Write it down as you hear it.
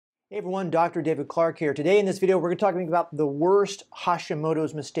Hey everyone, Dr. David Clark here. Today in this video we're going to talk about the worst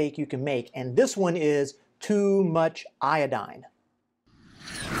Hashimoto's mistake you can make, and this one is too much iodine.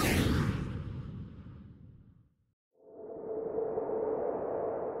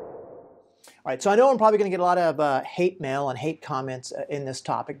 All right, so I know I'm probably going to get a lot of hate mail and hate comments in this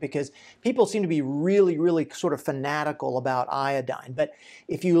topic because people seem to be really sort of fanatical about iodine. But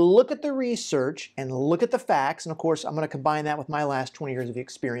if you look at the research and look at the facts, and of course I'm going to combine that with my last 20 years of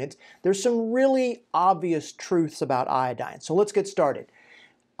experience, there's some really obvious truths about iodine. So let's get started.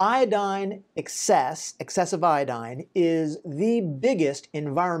 Iodine excessive iodine, is the biggest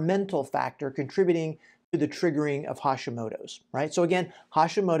environmental factor contributing to the triggering of Hashimoto's, right? So again,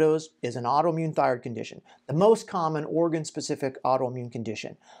 Hashimoto's is an autoimmune thyroid condition, the most common organ-specific autoimmune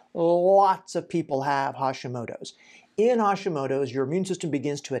condition. Lots of people have Hashimoto's. In Hashimoto's, your immune system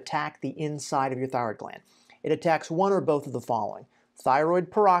begins to attack the inside of your thyroid gland. It attacks one or both of the following: thyroid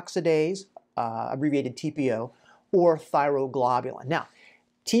peroxidase, abbreviated TPO, or thyroglobulin. Now,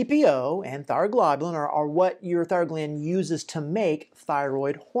 TPO and thyroglobulin are what your thyroid gland uses to make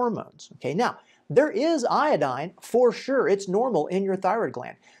thyroid hormones. Okay, now, there is iodine, for sure. It's normal in your thyroid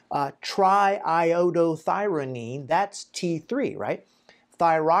gland. Triiodothyronine, that's T3, right?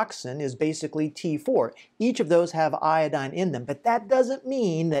 Thyroxine is basically T4. Each of those have iodine in them, but that doesn't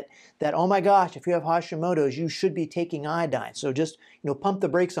mean that oh my gosh, if you have Hashimoto's, you should be taking iodine. So just, pump the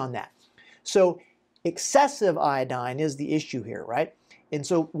brakes on that. So excessive iodine is the issue here, right? And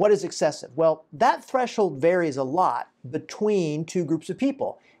so what is excessive? Well, that threshold varies a lot between two groups of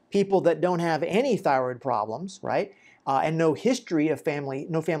people. People that don't have any thyroid problems, right? And no family history of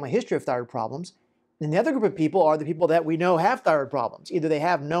thyroid problems. And the other group of people are the people that we know have thyroid problems. Either they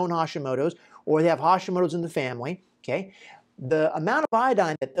have known Hashimoto's or they have Hashimoto's in the family, okay? The amount of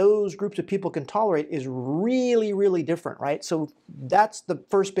iodine that those groups of people can tolerate is really different, right? So that's the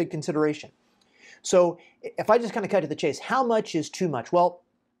first big consideration. So if I just kind of cut to the chase, how much is too much? Well,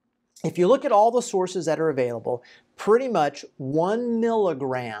 if you look at all the sources that are available, pretty much 1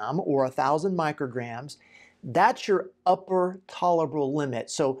 milligram or 1,000 micrograms, that's your upper tolerable limit.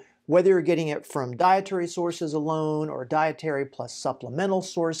 So whether you're getting it from dietary sources alone or dietary plus supplemental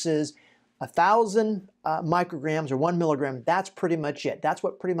sources, 1,000 micrograms or 1 milligram, that's pretty much it. That's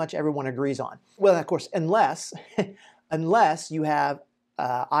what pretty much everyone agrees on. Well, of course, unless you have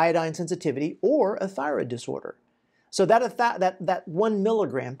iodine sensitivity or a thyroid disorder. So that 1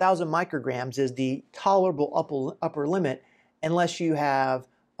 milligram, 1,000 micrograms, is the tolerable upper limit unless you have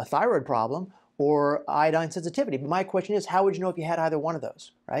a thyroid problem or iodine sensitivity. But my question is, how would you know if you had either one of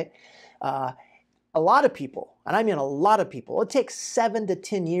those, right? A lot of people, and I mean a lot of people, it takes 7 to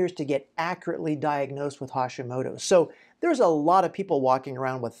 10 years to get accurately diagnosed with Hashimoto's. So there's a lot of people walking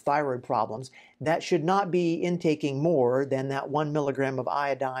around with thyroid problems that should not be intaking more than that 1 milligram of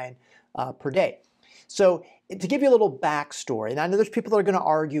iodine per day. So to give you a little backstory, and I know there's people that are going to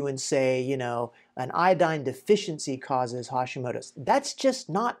argue and say, an iodine deficiency causes Hashimoto's. That's just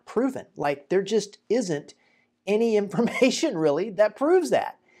not proven. Like, there just isn't any information really that proves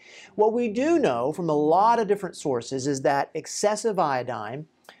that. What we do know from a lot of different sources is that excessive iodine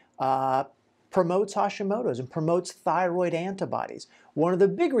promotes Hashimoto's and promotes thyroid antibodies. One of the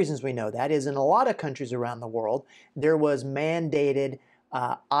big reasons we know that is in a lot of countries around the world, there was mandated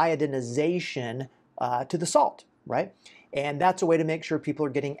iodinization to the salt, right? And that's a way to make sure people are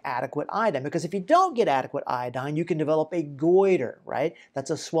getting adequate iodine, because if you don't get adequate iodine, you can develop a goiter, right? That's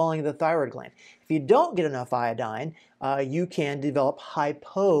a swelling of the thyroid gland. If you don't get enough iodine, you can develop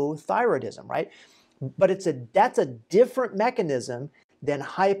hypothyroidism, right? But that's a different mechanism than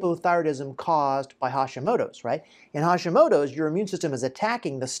hypothyroidism caused by Hashimoto's, right? In Hashimoto's, your immune system is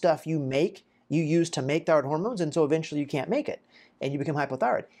attacking the stuff you use to make thyroid hormones, and so eventually you can't make it, and you become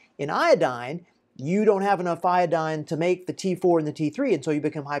hypothyroid. In iodine, you don't have enough iodine to make the T4 and the T3, and so you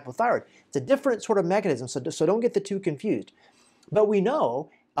become hypothyroid. It's a different sort of mechanism, so don't get the two confused. But we know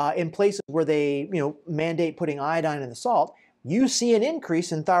in places where they mandate putting iodine in the salt, you see an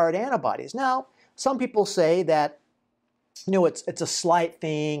increase in thyroid antibodies. Now, some people say that it's a slight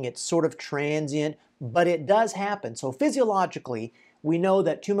thing, it's sort of transient, but it does happen. So physiologically, we know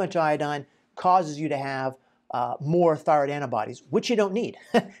that too much iodine causes you to have more thyroid antibodies, which you don't need.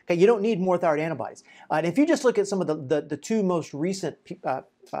 Okay, you don't need more thyroid antibodies. And if you just look at some of the two most recent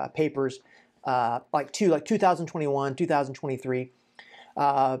papers, like 2021, 2023,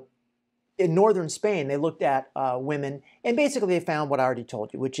 in northern Spain, they looked at women, and basically they found what I already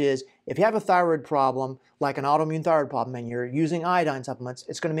told you, which is if you have a thyroid problem, like an autoimmune thyroid problem, and you're using iodine supplements,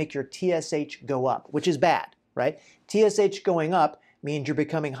 it's going to make your TSH go up, which is bad, right? TSH going up means you're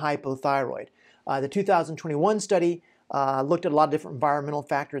becoming hypothyroid. The 2021 study looked at a lot of different environmental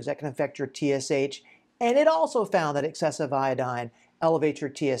factors that can affect your TSH, and it also found that excessive iodine elevates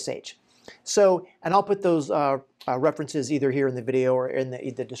your TSH. So, and I'll put those references either here in the video or in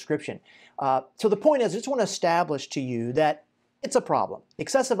the description. So the point is, I just want to establish to you that it's a problem.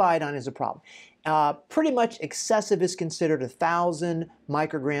 Excessive iodine is a problem. Pretty much excessive is considered 1,000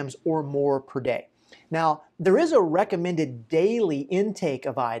 micrograms or more per day. Now, there is a recommended daily intake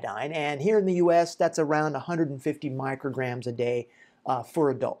of iodine, and here in the US, that's around 150 micrograms a day for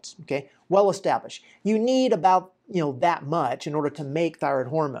adults, okay? Well established. You need about, that much in order to make thyroid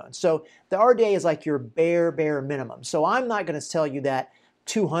hormones. So the RDA is like your bare minimum. So I'm not going to tell you that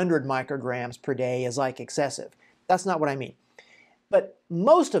 200 micrograms per day is like excessive. That's not what I mean. But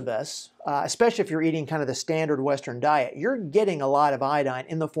most of us, especially if you're eating kind of the standard Western diet, you're getting a lot of iodine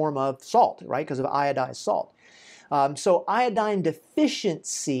in the form of salt, right? Because of iodized salt. So iodine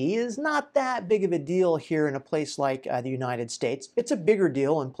deficiency is not that big of a deal here in a place like the United States. It's a bigger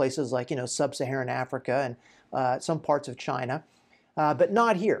deal in places like, sub-Saharan Africa and some parts of China, but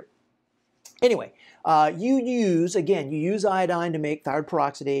not here. Anyway, you use iodine to make thyroid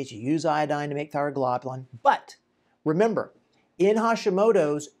peroxidase, you use iodine to make thyroid globulin, but remember, in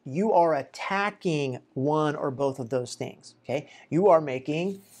Hashimoto's, you are attacking one or both of those things, okay? You are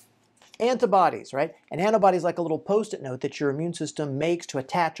making antibodies, right? And antibodies like a little post-it note that your immune system makes to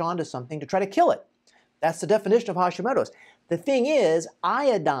attach onto something to try to kill it. That's the definition of Hashimoto's. The thing is,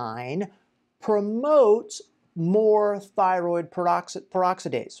 iodine promotes more thyroid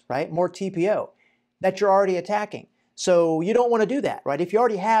peroxidase, right? More TPO that you're already attacking. So you don't want to do that, right? If you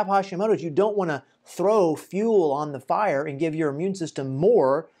already have Hashimoto's, you don't want to throw fuel on the fire and give your immune system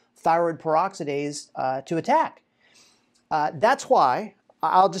more thyroid peroxidase to attack. That's why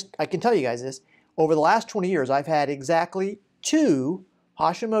I can tell you guys this. Over the last 20 years, I've had exactly 2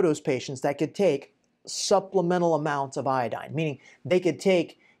 Hashimoto's patients that could take supplemental amounts of iodine, meaning they could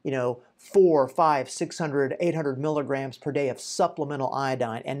take, 4, 5, 600, 800 milligrams per day of supplemental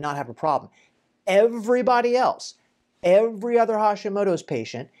iodine and not have a problem. Everybody else, every other Hashimoto's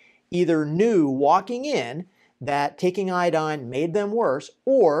patient either knew walking in that taking iodine made them worse,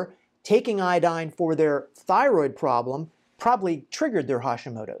 or taking iodine for their thyroid problem probably triggered their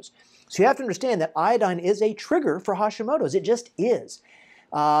Hashimoto's. So you have to understand that iodine is a trigger for Hashimoto's. It just is.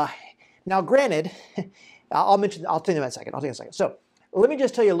 Now, granted, I'll tell you in a second. So let me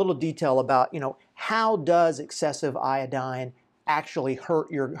just tell you a little detail about, how does excessive iodine actually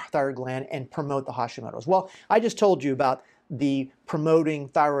hurt your thyroid gland and promote the Hashimoto's? Well, I just told you about the promoting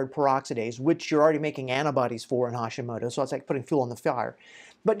thyroid peroxidase, which you're already making antibodies for in Hashimoto, so it's like putting fuel on the fire.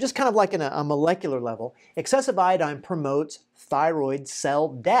 But just kind of like in a molecular level, excessive iodine promotes thyroid cell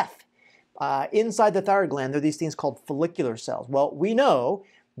death. Inside the thyroid gland, there are these things called follicular cells. Well, we know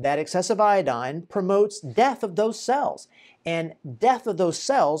that excessive iodine promotes death of those cells. And death of those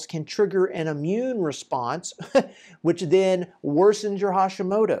cells can trigger an immune response, which then worsens your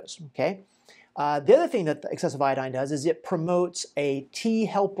Hashimoto's, okay? The other thing that excessive iodine does is it promotes a T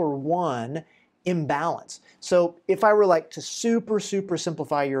helper 1 imbalance. So if I were like to super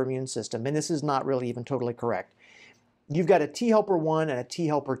simplify your immune system, and this is not really even totally correct, you've got a T helper 1 and a T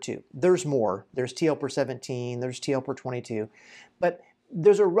helper 2. There's more. There's T helper 17, there's T helper 22, but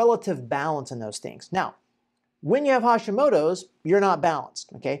there's a relative balance in those things. Now, when you have Hashimoto's, you're not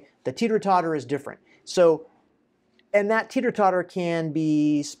balanced, okay? The teeter-totter is different. So, and that teeter-totter can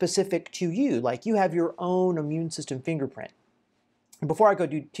be specific to you, like you have your own immune system fingerprint. Before I go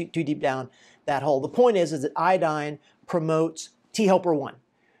too deep down that hole, the point is that iodine promotes T helper 1,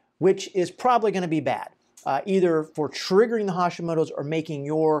 which is probably going to be bad, either for triggering the Hashimoto's or making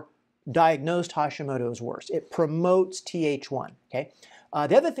your diagnosed Hashimoto's worse. It promotes TH1, okay?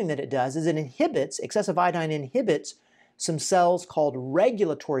 The other thing that it does is excessive iodine inhibits some cells called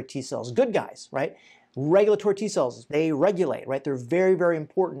regulatory T cells, good guys, right? Regulatory T cells, they regulate, right? They're very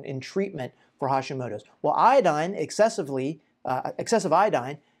important in treatment for Hashimoto's. Well, excessive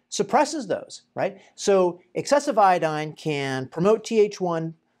iodine suppresses those, right? So excessive iodine can promote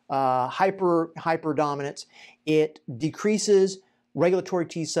TH1 hyperdominance, it decreases regulatory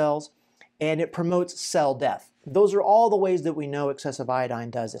T cells, and it promotes cell death. Those are all the ways that we know excessive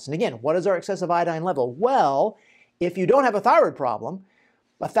iodine does this. And again, what is our excessive iodine level? Well, if you don't have a thyroid problem,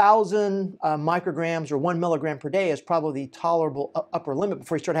 1,000 micrograms or 1 milligram per day is probably the tolerable upper limit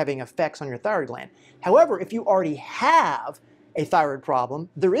before you start having effects on your thyroid gland. However, if you already have a thyroid problem,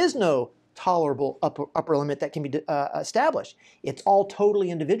 there is no tolerable upper limit that can be established. It's all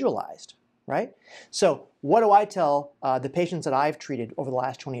totally individualized, right? So what do I tell the patients that I've treated over the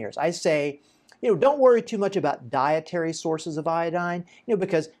last 20 years? I say, don't worry too much about dietary sources of iodine,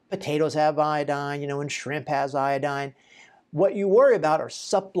 because potatoes have iodine, and shrimp has iodine. What you worry about are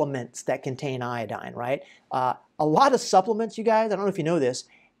supplements that contain iodine, right? A lot of supplements, you guys, I don't know if you know this,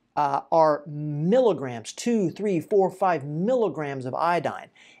 are milligrams, 2, 3, 4, 5 milligrams of iodine.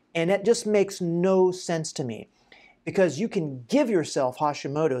 And that just makes no sense to me, because you can give yourself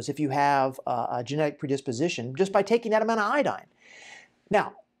Hashimoto's if you have a genetic predisposition just by taking that amount of iodine.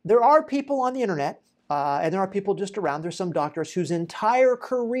 Now, there are people on the internet, and there are people just around. There's some doctors whose entire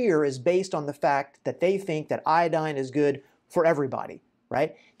career is based on the fact that they think that iodine is good for everybody,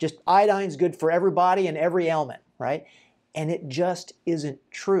 right? Just iodine's good for everybody and every ailment, right? And it just isn't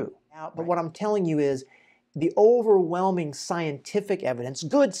true. Now, but what I'm telling you is the overwhelming scientific evidence,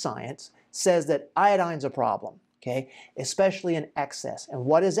 good science, says that iodine's a problem, okay? Especially in excess. And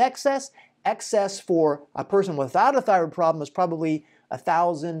what is excess? Excess for a person without a thyroid problem is probably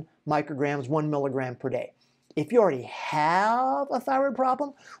 1,000 micrograms, 1 milligram per day. If you already have a thyroid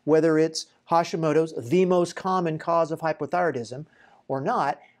problem, whether it's Hashimoto's, the most common cause of hypothyroidism, or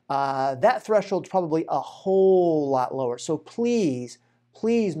not, that threshold's probably a whole lot lower. So please,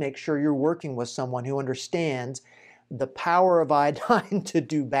 please make sure you're working with someone who understands the power of iodine to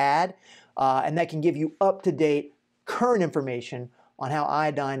do bad, and that can give you up-to-date, current information on how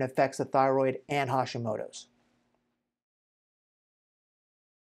iodine affects the thyroid and Hashimoto's.